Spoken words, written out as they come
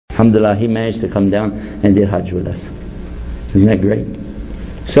Alhamdulillah, he managed to come down and did Hajj with us. Isn't that great?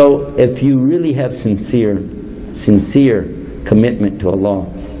 So if you really have sincere commitment to Allah,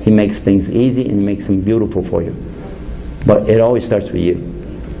 He makes things easy and He makes them beautiful for you. But it always starts with you.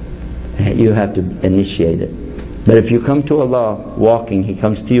 You have to initiate it. But if you come to Allah walking, He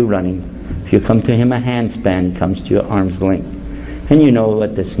comes to you running. If you come to Him a handspan, He comes to you at arm's length. And you know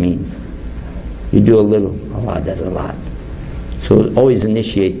what this means. You do a little, Allah does a lot. So always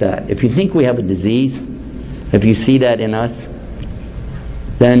initiate that. If you think we have a disease, if you see that in us,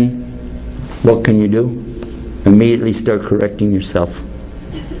 then what can you do? Immediately start correcting yourself.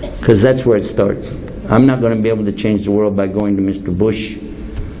 Because that's where it starts. I'm not going to be able to change the world by going to Mr. Bush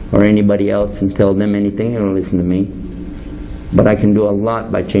or anybody else and tell them anything. They don't listen to me. But I can do a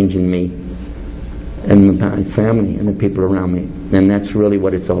lot by changing me and my family and the people around me. And that's really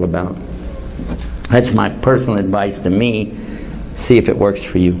what it's all about. That's my personal advice to me. See if it works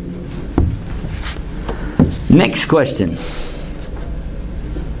for you. Next question.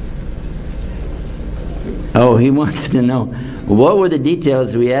 Oh, he wants to know, what were the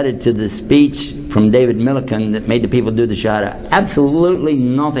details we added to the speech from David Millikan that made the people do the Shahada? Absolutely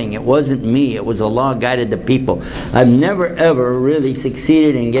nothing. It wasn't me. It was Allah guided the people. I've never ever really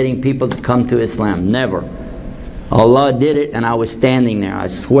succeeded in getting people to come to Islam. Never. Allah did it and I was standing there. I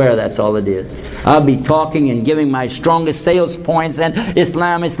swear that's all it is. I'll be talking and giving my strongest sales points and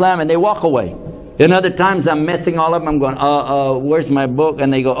Islam, Islam, and they walk away. And other times I'm messing all up. I'm going, where's my book?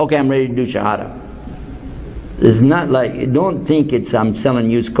 And they go, okay, I'm ready to do Shahada. It's not like, don't think it's I'm selling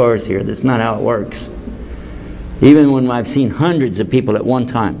used cars here. That's not how it works. Even when I've seen hundreds of people at one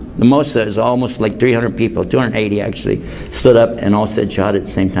time, the most is almost like 300 people, 280 actually, stood up and all said Shahada at the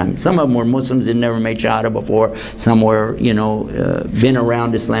same time. Some of them were Muslims that never made Shahada before. Some were, been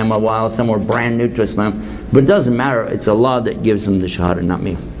around Islam a while. Some were brand new to Islam. But it doesn't matter. It's Allah that gives them the Shahada, not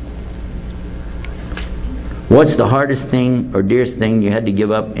me. What's the hardest thing or dearest thing you had to give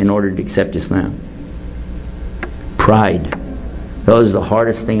up in order to accept Islam? Pride. That was the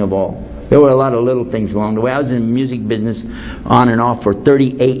hardest thing of all. There were a lot of little things along the way. I was in the music business on and off for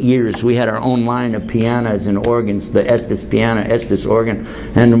 38 years. We had our own line of pianos and organs, the Estes piano, Estes organ,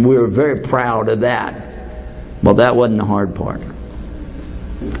 and we were very proud of that. Well, that wasn't the hard part.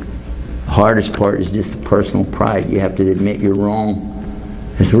 The hardest part is just the personal pride. You have to admit you're wrong.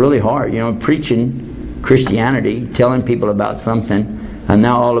 It's really hard. Preaching Christianity, telling people about something, and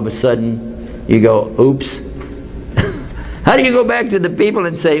now all of a sudden you go, oops. How do you go back to the people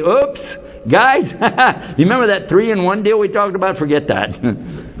and say, oops, guys, you remember that 3-in-1 deal we talked about? Forget that.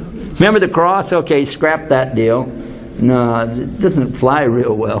 Remember the cross? Okay, scrap that deal. No, it doesn't fly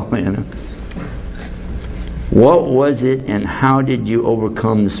real well, What was it and how did you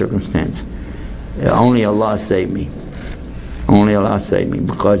overcome the circumstance? Only Allah saved me. Only Allah saved me,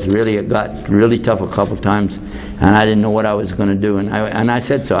 because really it got really tough a couple times and I didn't know what I was going to do, and I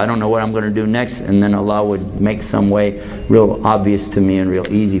said so. I don't know what I'm going to do next, and then Allah would make some way real obvious to me and real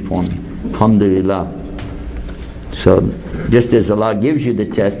easy for me. Alhamdulillah. So just as Allah gives you the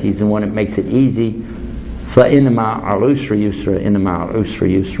test, He's the one that makes it easy. فَإِنَّ مَعَ الْعُسْرِ يُسْرًا إِنَّ مَعَ الْعُسْرِ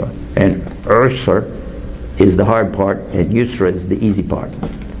يُسْرًا. And usr is the hard part and yusra is the easy part.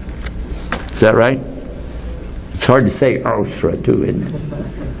 Is that right? It's hard to say usra too, isn't it?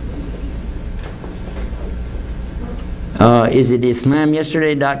 Is it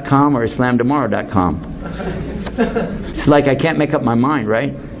islamyesterday.com or islamtomorrow.com? It's like I can't make up my mind,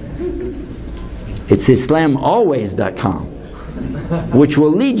 right? It's islamalways.com, which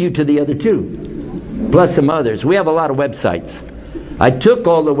will lead you to the other two, plus some others. We have a lot of websites. I took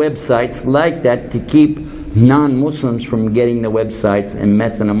all the websites like that to keep non-Muslims from getting the websites and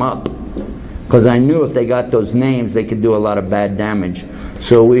messing them up, because I knew if they got those names they could do a lot of bad damage.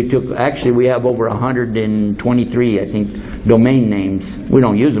 So we took, actually we have over 123 I think domain names. We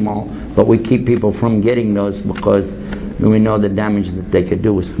don't use them all, but we keep people from getting those because we know the damage that they could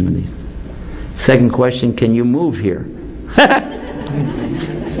do with some of these. Second question, can you move here?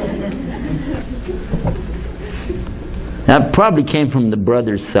 That probably came from the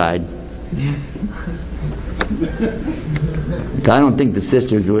brother's side. I don't think the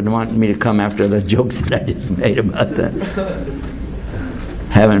sisters would want me to come after the jokes that I just made about that.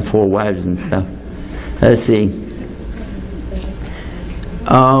 Having 4 wives and stuff. Let's see.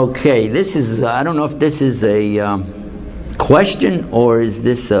 Okay, this is, I don't know if this is a question or is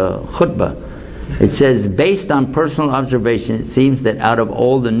this a khutbah. It says, based on personal observation, it seems that out of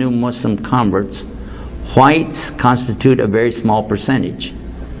all the new Muslim converts, whites constitute a very small percentage.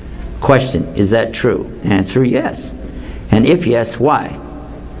 Question, is that true? Answer, yes. And if yes, why?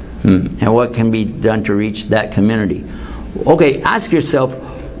 And what can be done to reach that community? Okay, ask yourself,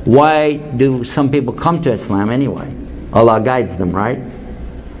 why do some people come to Islam anyway? Allah guides them, right?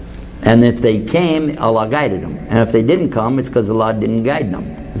 And if they came, Allah guided them. And if they didn't come, it's because Allah didn't guide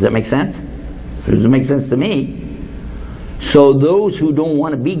them. Does that make sense? Does it make sense to me? So those who don't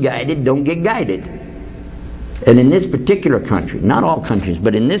want to be guided don't get guided. And in this particular country, not all countries,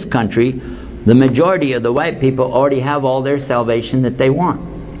 but in this country, the majority of the white people already have all their salvation that they want.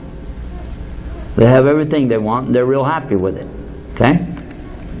 They have everything they want, and they're real happy with it. Okay?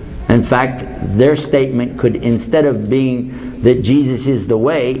 In fact, their statement could, instead of being that Jesus is the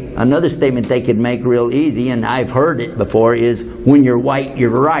way, another statement they could make real easy, and I've heard it before, is when you're white,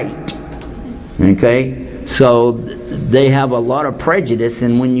 you're right. Okay? So they have a lot of prejudice,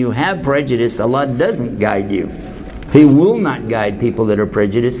 and when you have prejudice, Allah doesn't guide you. He will not guide people that are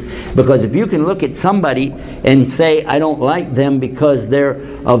prejudiced, because if you can look at somebody and say, I don't like them because they're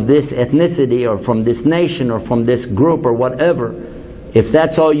of this ethnicity or from this nation or from this group or whatever, if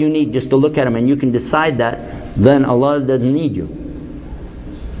that's all you need, just to look at them and you can decide that, then Allah doesn't need you.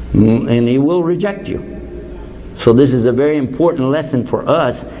 And He will reject you. So this is a very important lesson for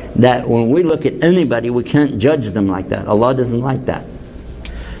us, that when we look at anybody, we can't judge them like that. Allah doesn't like that.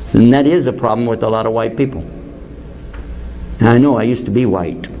 And that is a problem with a lot of white people. And I know I used to be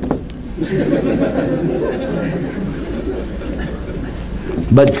white.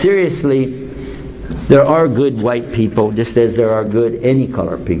 But seriously, there are good white people, just as there are good any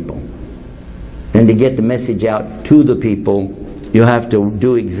color people. And to get the message out to the people, you have to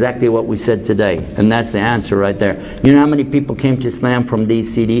do exactly what we said today. And that's the answer right there. You know how many people came to Islam from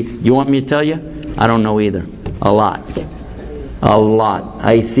these CDs? You want me to tell you? I don't know either. A lot. A lot.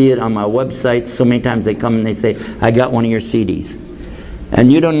 I see it on my website. So many times they come and they say, I got one of your CDs. And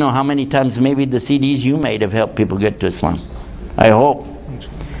you don't know how many times maybe the CDs you made have helped people get to Islam. I hope.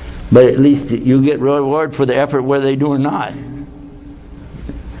 But at least you get reward for the effort, whether they do or not.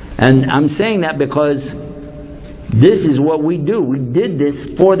 And I'm saying that because this is what we do. We did this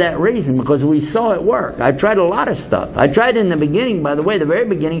for that reason, because we saw it work. I tried a lot of stuff. I tried in the beginning, by the way, the very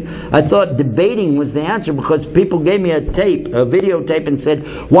beginning, I thought debating was the answer, because people gave me a tape, a videotape, and said,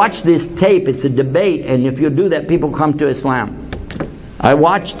 watch this tape, it's a debate, and if you do that, people come to Islam. I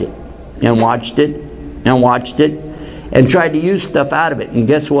watched it, and watched it, and watched it, and tried to use stuff out of it, and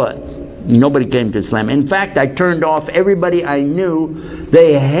guess what? Nobody came to Islam. In fact, I turned off everybody I knew.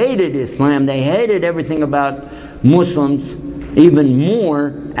 They hated Islam. They hated everything about Muslims even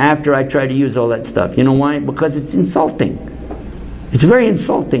more after I tried to use all that stuff. You know why? Because it's insulting. It's very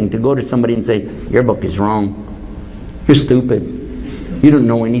insulting to go to somebody and say, your book is wrong. You're stupid. You don't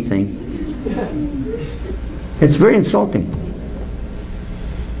know anything. It's very insulting.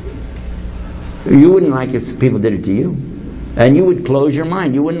 You wouldn't like if people did it to you. And you would close your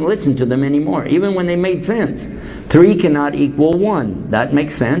mind. You wouldn't listen to them anymore, even when they made sense. 3 cannot equal 1. That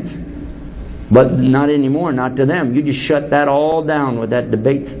makes sense. But not anymore, not to them. You just shut that all down with that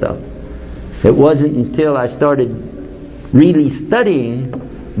debate stuff. It wasn't until I started really studying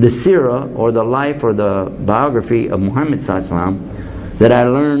the seerah, or the life or the biography of Muhammad ﷺ, that I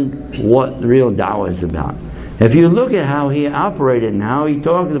learned what real da'wah is about. If you look at how he operated and how he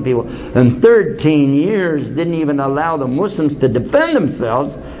talked to people, in 13 years didn't even allow the Muslims to defend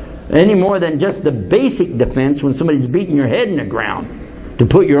themselves any more than just the basic defense when somebody's beating your head in the ground, to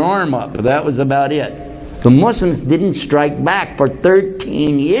put your arm up. That was about it. The Muslims didn't strike back for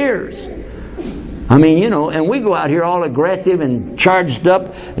 13 years. I mean, you know, and we go out here all aggressive and charged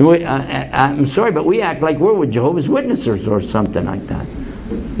up. And I'm sorry, but we act like we're with Jehovah's Witnesses or something like that.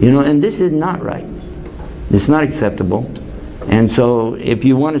 You know, and this is not right. It's not acceptable. And so if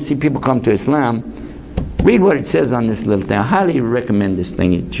you want to see people come to Islam, read what it says on this little thing. I highly recommend this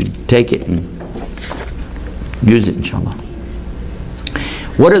thing. You should take it and use it, inshallah.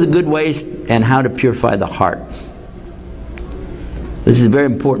 What are the good ways and how to purify the heart? This is a very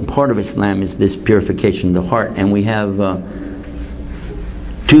important part of Islam, is this purification of the heart. And we have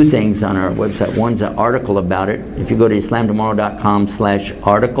 2 things on our website. One's an article about it. If you go to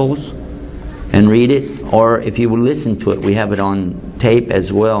islamtomorrow.com/articles and read it, or if you will listen to it, we have it on tape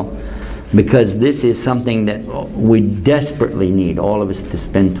as well, because this is something that we desperately need, all of us, to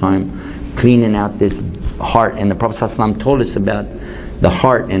spend time cleaning out this heart. And the Prophet ﷺ told us about the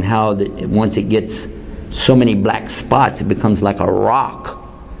heart, and how that once it gets so many black spots, it becomes like a rock,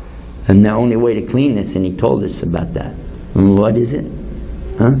 and the only way to clean this, and he told us about that. And what is it?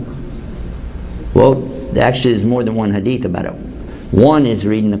 Huh? Well, actually there's more than one hadith about it. One is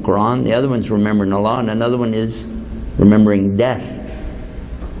reading the Quran, the other one's remembering Allah, and another one is remembering death.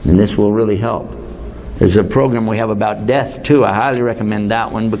 And this will really help. There's a program we have about death too. I highly recommend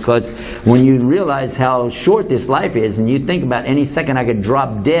that one, because when you realize how short this life is, and you think about any second I could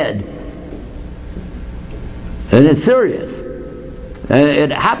drop dead, and it's serious. It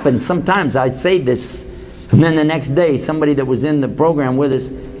happens sometimes. I say this, and then the next day somebody that was in the program with us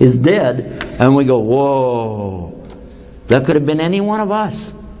is dead, and we go, whoa, that could have been any one of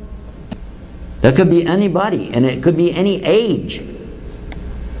us. That could be anybody, and it could be any age.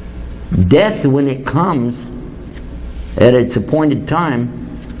 Death, when it comes at its appointed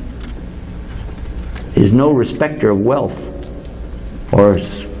time, is no respecter of wealth or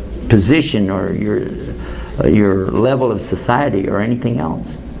position or your level of society or anything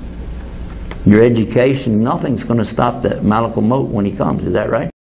else. Your education, nothing's going to stop that Malakal Mot when he comes. Is that right?